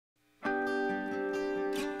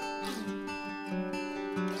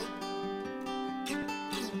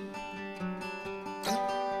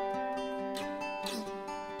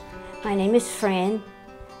My name is Fran,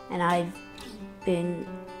 and I've been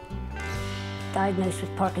diagnosed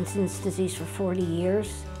with Parkinson's disease for 40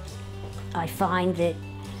 years. I find that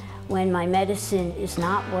when my medicine is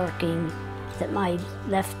not working, that my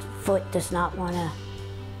left foot does not want to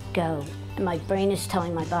go. And my brain is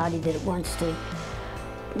telling my body that it wants to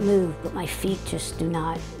move, but my feet just do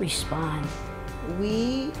not respond.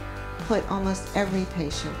 We put almost every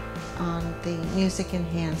patient on the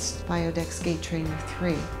music-enhanced Biodex Gait Trainer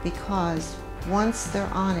 3 because once they're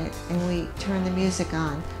on it and we turn the music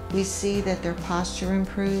on, we see that their posture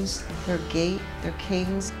improves, their gait, their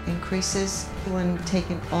cadence increases. When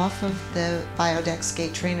taken off of the Biodex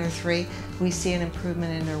Gait Trainer 3, we see an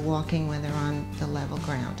improvement in their walking when they're on the level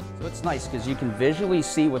ground. So it's nice because you can visually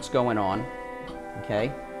see what's going on,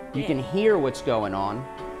 okay? You can hear what's going on,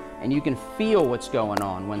 and you can feel what's going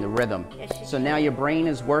on when the rhythm. So now your brain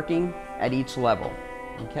is working at each level,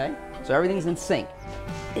 okay? So everything's in sync.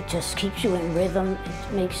 It just keeps you in rhythm.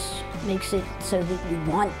 It makes it so that you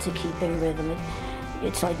want to keep in rhythm.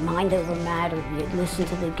 It's like mind over matter. You listen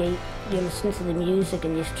to the gait, you listen to the music,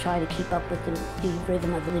 and you try to keep up with the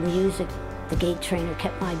rhythm of the music. The gait trainer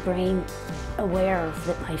kept my brain aware of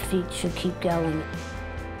that my feet should keep going.